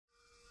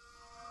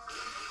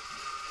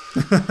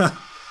Hello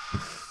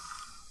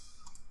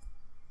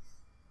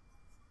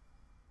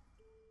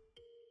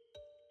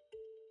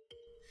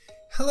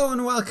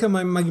and welcome,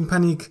 I'm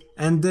Maginpanic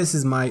and this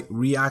is my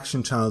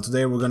reaction channel.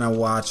 Today we're gonna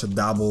watch a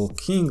Double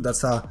King.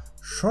 That's a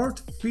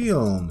short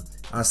film,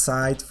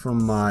 aside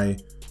from my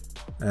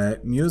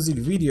music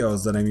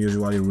videos that I'm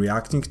usually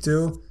reacting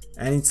to.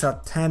 And it's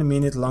a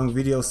 10-minute long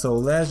video, so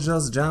let's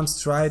just jump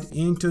straight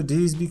into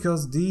this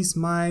because this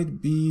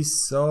might be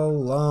so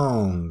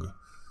long.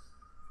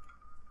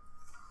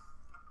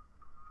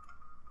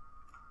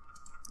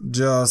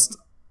 Just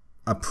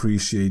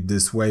appreciate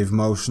this wave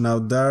motion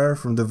out there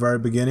from the very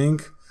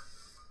beginning.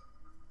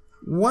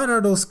 What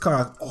are those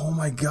characters? Oh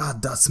my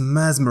god, that's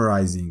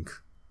mesmerizing.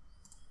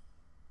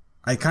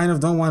 I kind of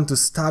don't want to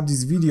stop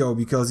this video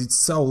because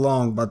it's so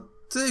long, but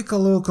take a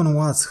look on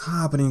what's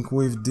happening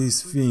with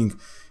this thing.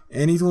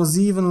 And it was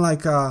even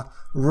like a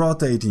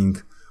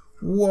rotating.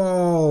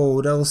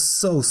 Whoa, that was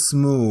so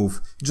smooth.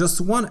 Just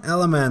one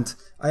element.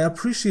 I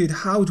appreciate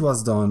how it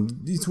was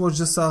done. It was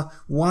just a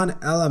one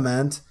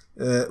element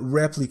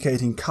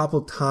replicating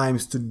couple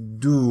times to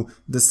do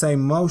the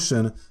same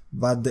motion,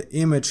 but the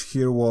image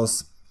here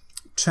was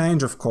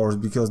changed, of course,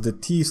 because the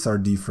teeth are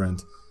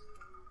different.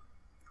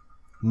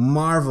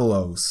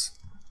 Marvelous.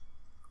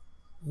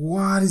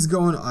 What is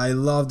going on? I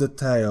love the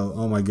tail.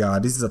 Oh my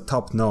god, this is a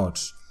top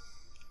notch.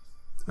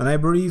 And I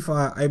believe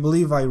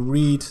I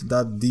read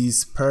that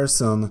this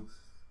person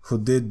who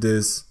did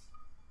this,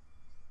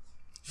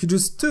 he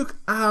just took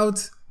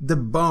out the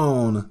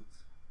bone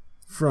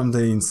from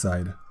the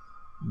inside.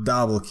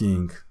 Double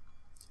King.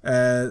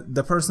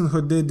 The person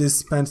who did this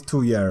spent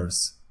 2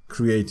 years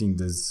creating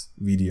this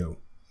video.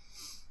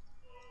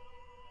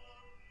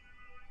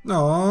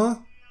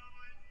 Aww.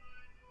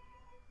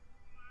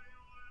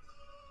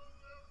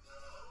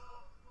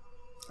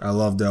 I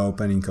love the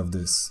opening of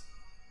this.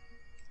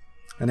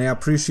 And I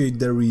appreciate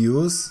the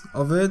reuse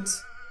of it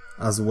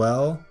as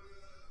well.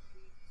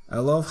 I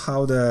love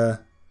how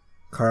the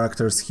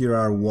characters here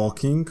are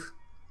walking.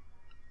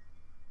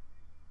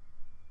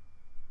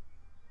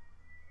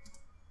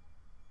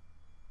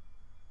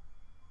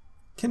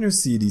 Can you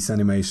see this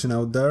animation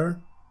out there?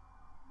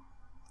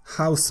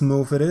 How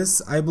smooth it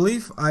is? I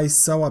believe I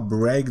saw a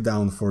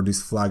breakdown for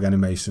this flag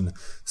animation.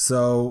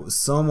 So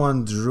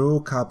someone drew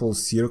a couple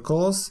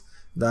circles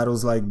that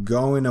was like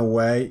going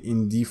away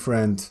in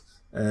different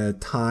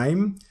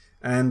time,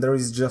 and there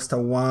is just a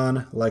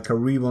one, like a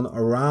ribbon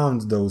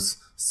around those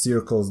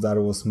circles that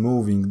was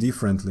moving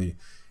differently.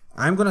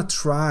 I'm gonna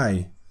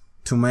try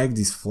to make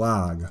this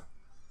flag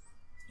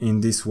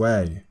in this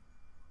way.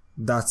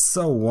 That's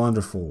so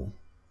wonderful.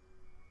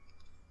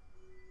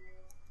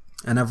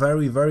 And a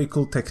very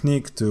cool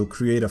technique to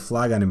create a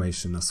flag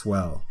animation as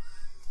well.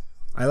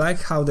 I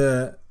like how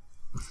the...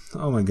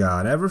 oh my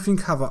god, everything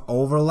have an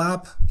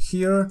overlap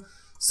here.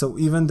 So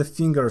even the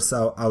fingers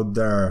out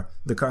there,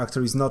 the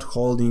character is not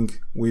holding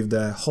with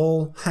the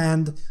whole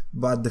hand,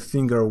 but the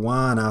finger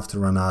one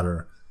after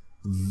another.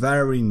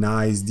 Very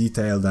nice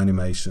detailed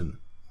animation.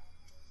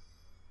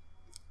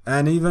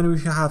 And even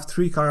if you have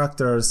 3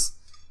 characters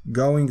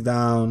going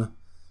down,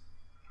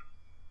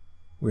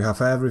 we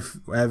have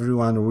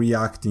everyone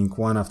reacting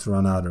one after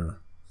another.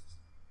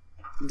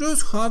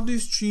 Just have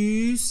this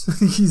cheese.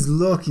 He's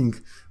looking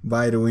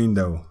by the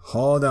window.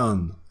 Hold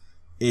on.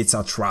 It's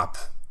a trap.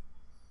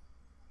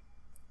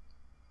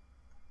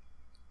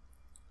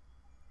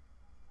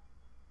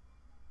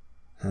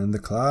 And the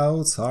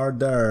clouds are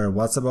there.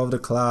 What's above the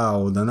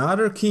cloud?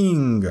 Another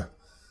king!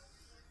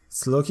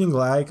 It's looking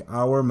like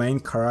our main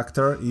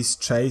character is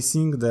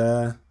chasing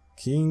the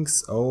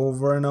kings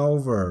over and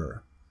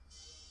over.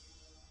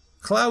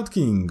 Cloud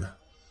King!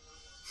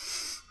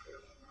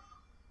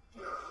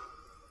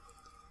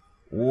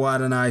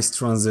 What a nice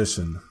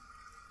transition.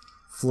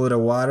 Flew the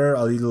water,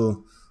 a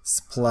little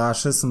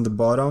splashes on the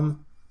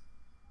bottom.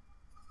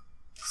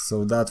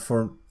 So that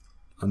for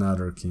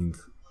another king.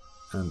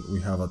 And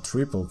we have a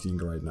triple king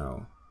right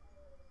now.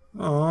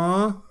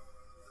 Aww.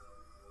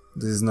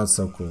 This is not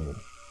so cool.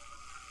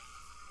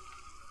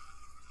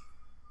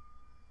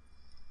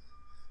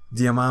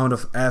 The amount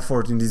of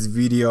effort in this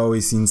video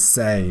is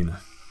insane.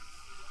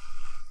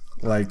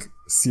 Like,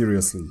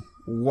 seriously.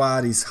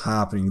 What is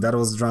happening? That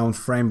was drawn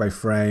frame by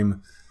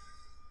frame.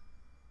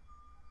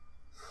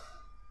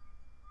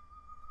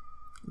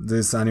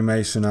 This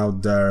animation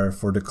out there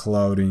for the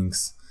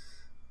clothings.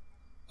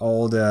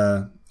 All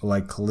the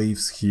like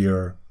leaves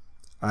here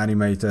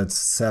animated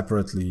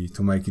separately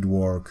to make it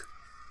work.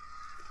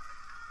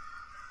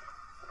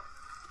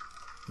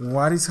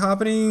 What is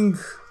happening?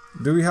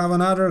 Do we have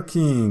another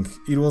king?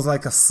 It was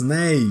like a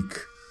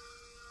snake.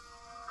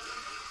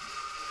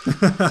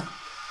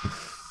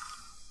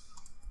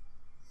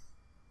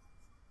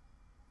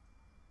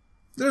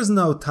 There's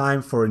no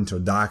time for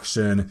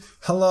introduction.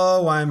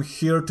 Hello, I'm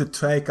here to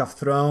take a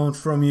throne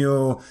from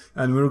you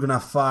and we're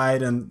gonna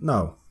fight, and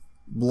no.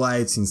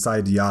 Blades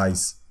inside the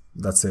eyes.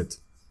 That's it.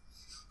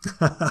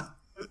 I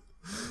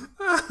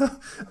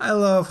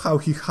love how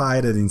he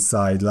hid it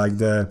inside, like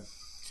the,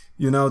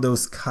 you know,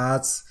 those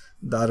cats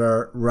that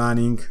are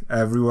running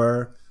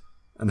everywhere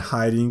and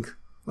hiding,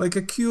 like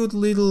a cute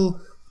little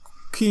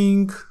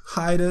king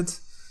hided.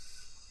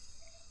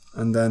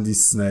 And then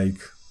this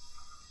snake.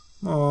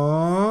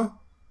 Aww.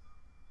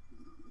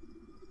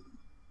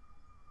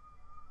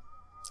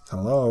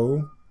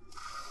 Hello.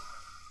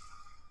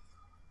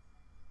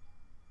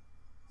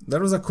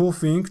 That was a cool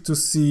thing to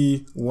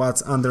see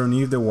what's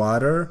underneath the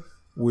water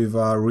with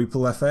a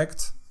ripple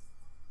effect.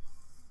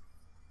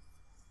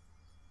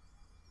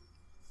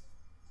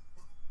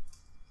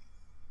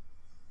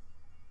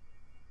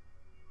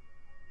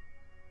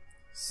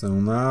 So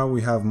now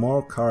we have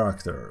more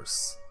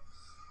characters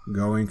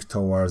going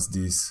towards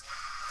this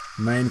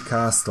main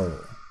castle,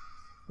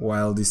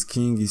 while this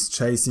king is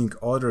chasing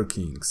other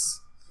kings.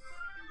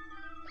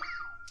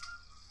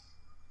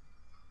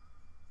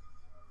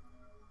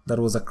 That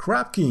was a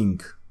crab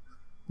king,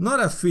 not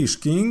a fish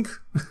king.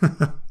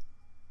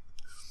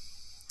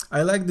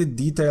 I like the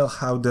detail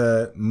how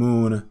the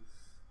moon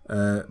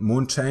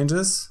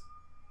changes.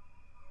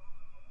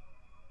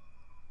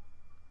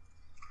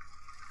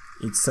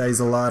 It says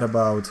a lot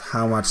about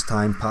how much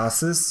time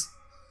passes.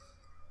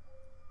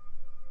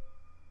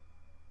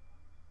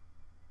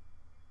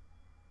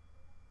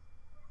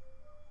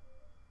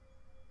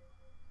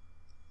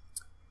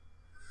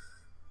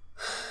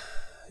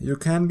 You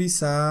can be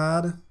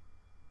sad.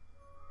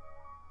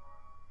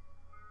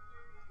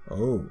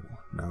 Oh,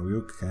 now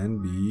you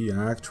can be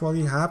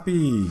actually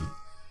happy.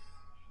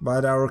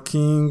 But our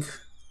king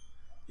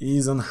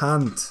is on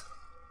hunt.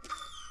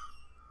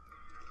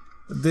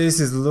 This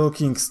is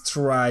looking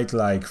straight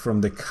like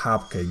from the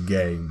Cupcake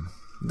game.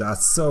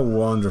 That's so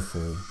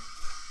wonderful.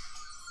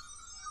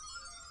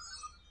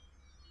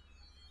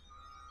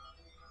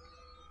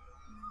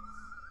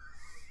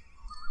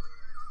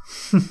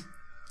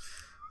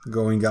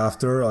 Going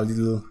after a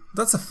little...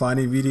 That's a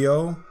funny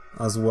video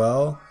as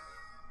well.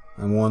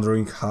 I'm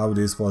wondering how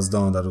this was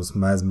done. That was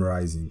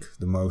mesmerizing,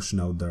 the motion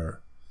out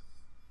there.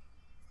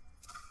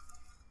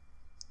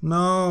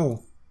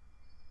 No!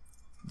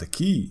 The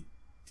key.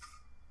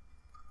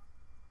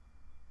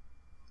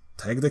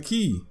 Take the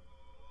key.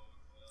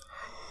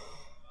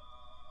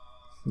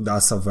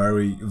 That's a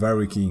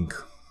very king.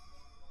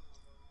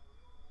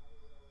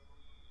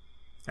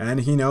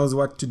 And he knows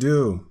what to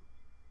do.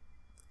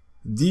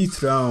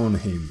 Dethrone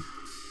him.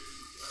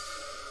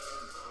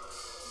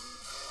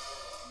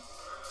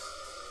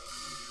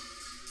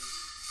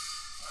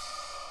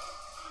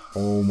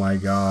 Oh my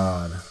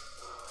god.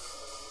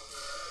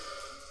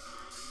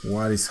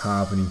 What is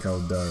happening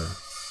out there?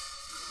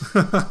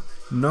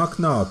 Knock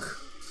knock.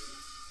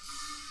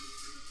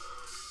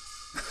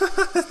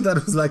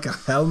 That was like a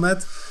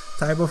helmet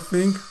type of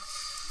thing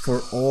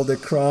for all the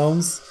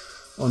crowns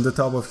on the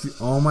top of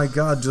oh my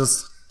god,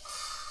 just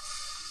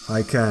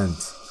I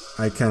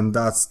can't,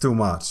 that's too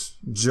much.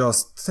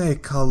 Just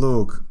take a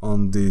look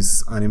on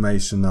this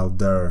animation out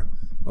there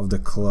of the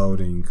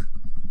clothing.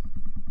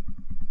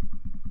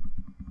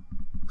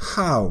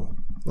 How?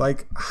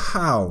 Like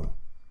how?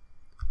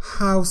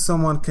 How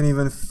someone can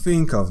even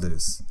think of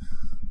this?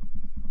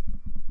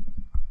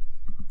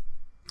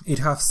 It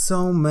has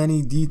so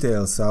many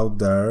details out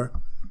there,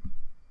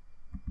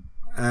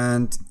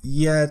 and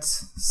yet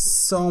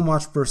so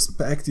much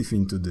perspective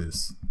into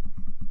this.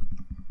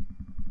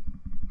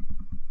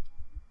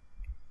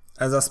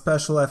 As a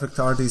special effect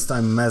artist,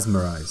 I'm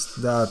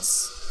mesmerized.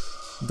 That's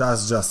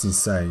just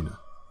insane.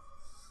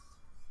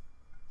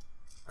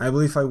 I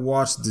believe I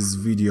watched this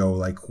video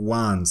like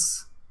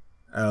once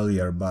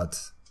earlier,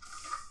 but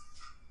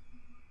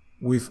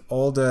with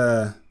all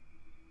the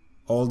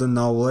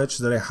knowledge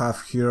that I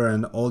have here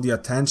and all the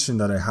attention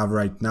that I have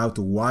right now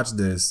to watch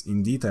this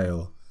in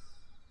detail,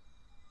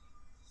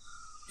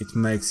 it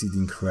makes it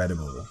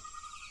incredible.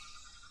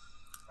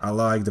 I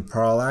like the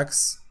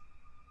parallax.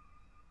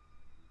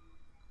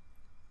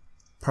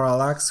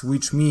 Parallax,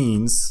 which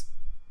means,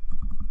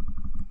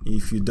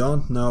 if you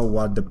don't know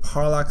what the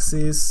parallax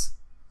is,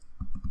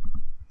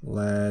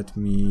 let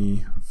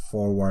me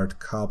forward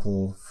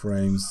couple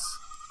frames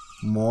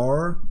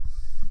more.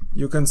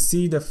 You can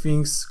see the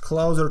things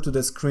closer to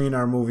the screen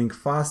are moving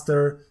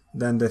faster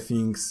than the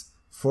things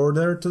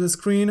further to the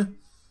screen.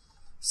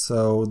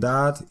 So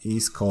that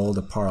is called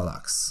a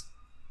parallax.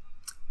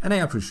 And I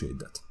appreciate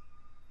that.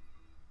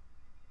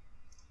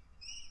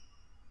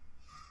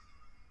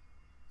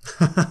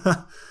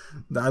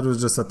 That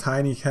was just a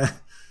tiny head.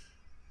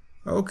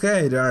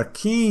 Okay, there are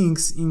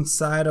kings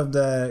inside of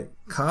the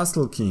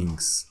castle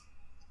kings.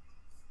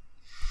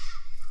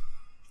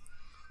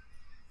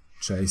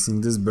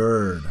 Chasing this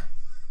bird.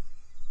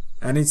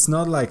 And it's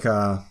not like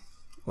a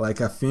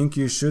thing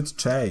you should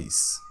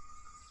chase.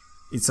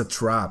 It's a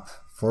trap.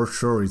 For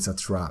sure it's a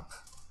trap.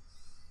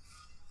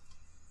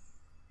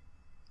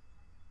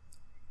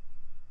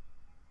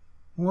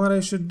 What I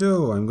should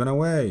do? I'm gonna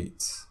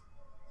wait.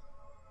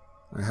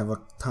 I have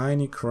a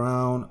tiny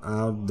crown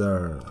out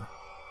there.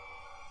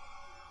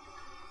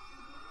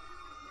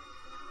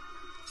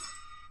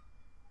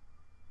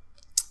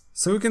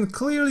 So we can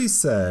clearly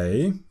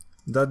say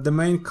that the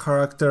main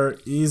character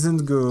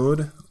isn't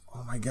good.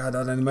 Oh my god,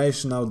 that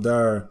animation out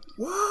there.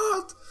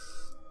 What?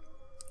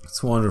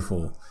 It's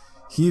wonderful.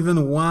 He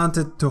even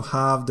wanted to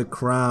have the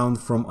crown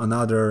from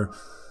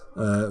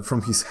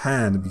from his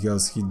hand,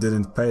 because he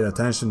didn't pay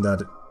attention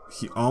that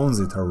he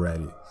owns it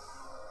already.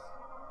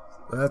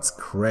 That's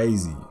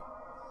crazy.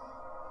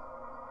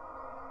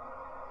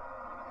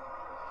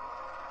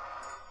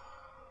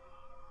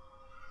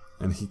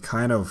 And he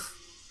kind of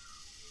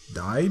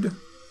died?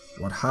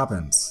 What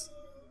happens?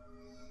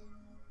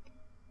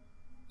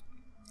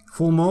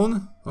 Full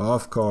moon?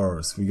 Of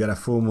course, we got a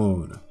full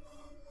moon.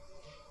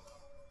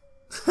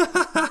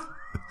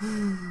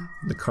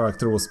 The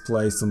character was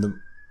placed on the...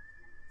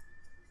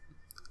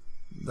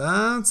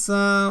 That's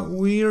a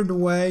weird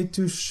way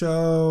to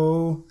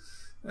show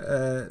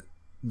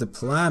the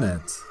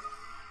planet.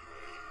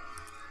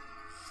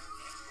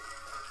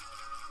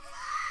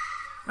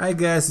 I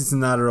guess it's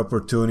another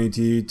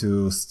opportunity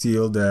to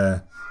steal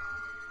the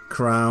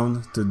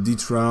crown, to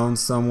dethrone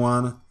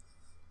someone.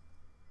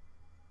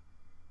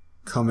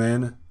 Come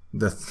in.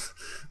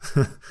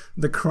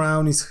 The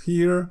crown is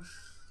here.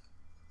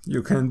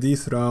 You can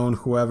dethrone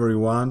whoever you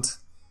want.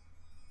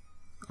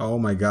 Oh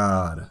my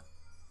god.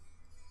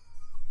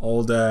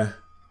 All the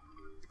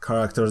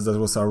characters that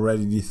was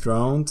already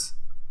dethroned.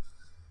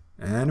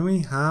 And we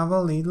have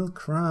a little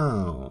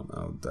crown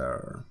out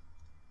there.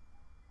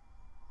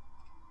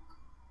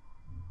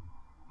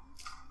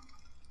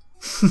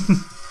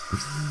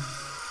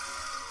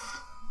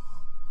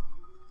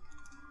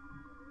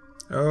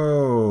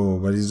 Oh,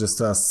 but he's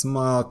just a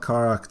small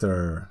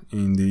character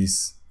in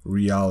this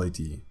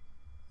reality.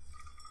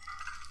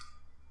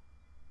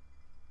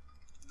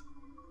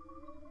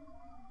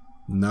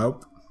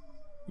 Nope,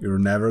 you're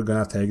never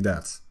gonna take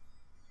that.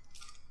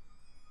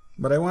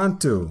 But I want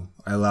to.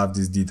 I love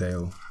this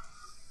detail.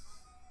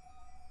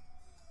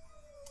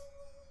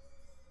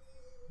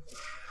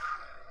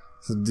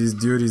 So this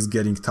dude is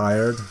getting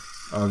tired,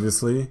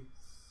 obviously.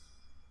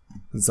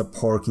 It's a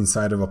pork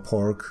inside of a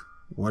pork.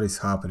 What is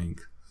happening?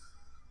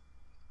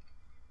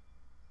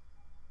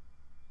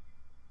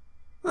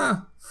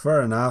 Ah,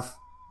 fair enough.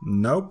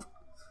 Nope.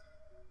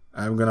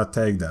 I'm gonna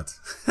take that.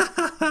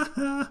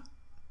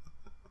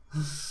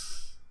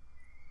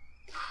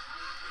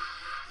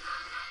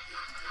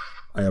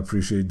 I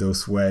appreciate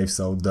those waves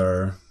out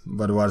there,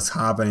 but what's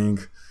happening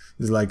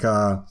is like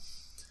a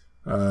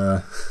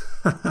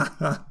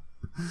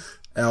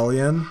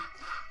alien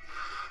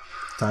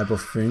type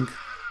of thing.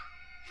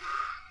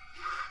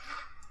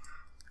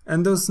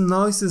 And those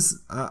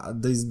noises,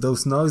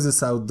 those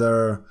noises out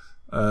there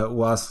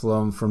was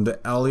from the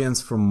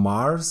Aliens from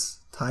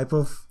Mars type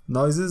of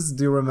noises.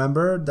 Do you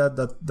remember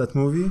that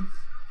movie?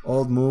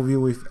 Old movie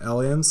with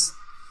aliens?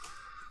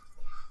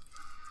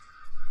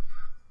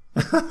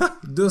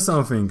 Do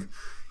something.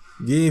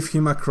 Give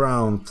him a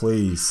crown,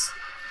 please.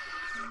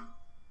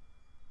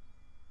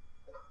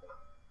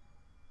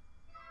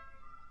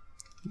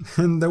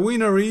 And the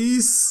winner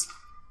is...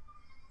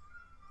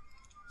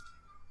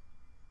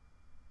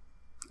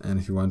 And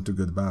he wants to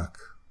get back,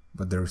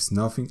 but there is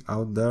nothing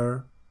out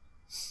there,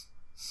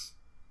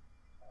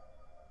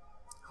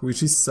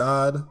 which is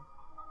sad.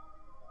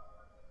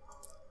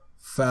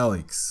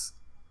 Felix,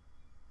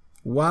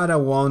 what a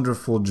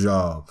wonderful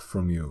job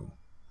from you.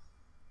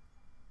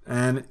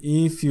 And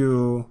if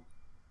you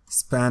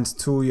spent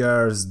 2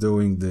 years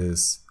doing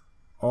this,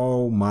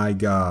 oh my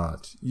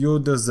god, you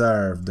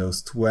deserve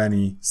those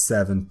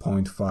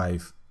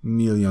 27.5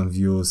 million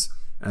views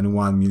and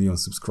 1 million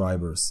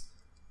subscribers.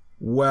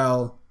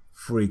 Well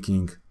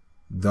freaking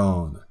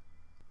done.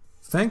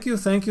 Thank you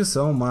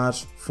so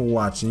much for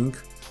watching.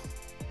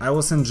 I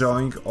was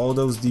enjoying all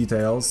those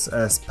details,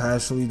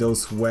 especially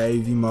those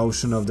wavy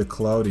motion of the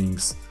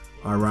clothings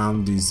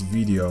around this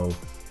video.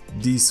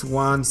 This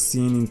one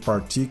scene in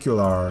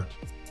particular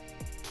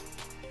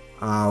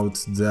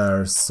out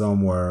there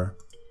somewhere.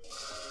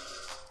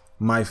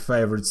 My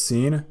favorite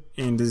scene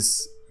in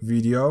this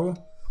video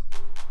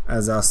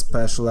as a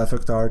special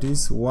effect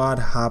artist. What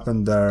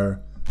happened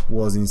there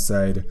was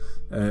insane.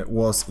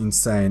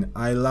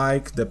 I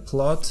like the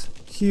plot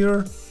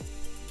here,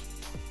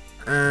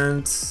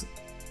 and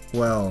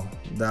well,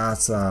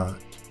 that's a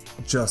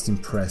just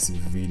impressive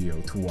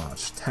video to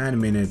watch. 10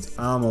 minutes,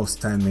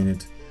 almost 10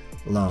 minutes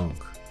long.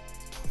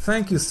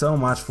 Thank you so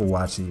much for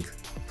watching.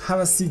 Have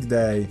a sick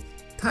day.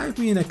 Type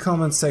me in the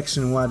comment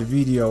section what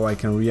video I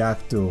can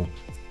react to,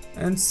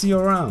 and see you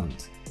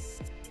around.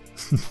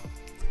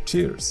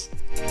 Cheers.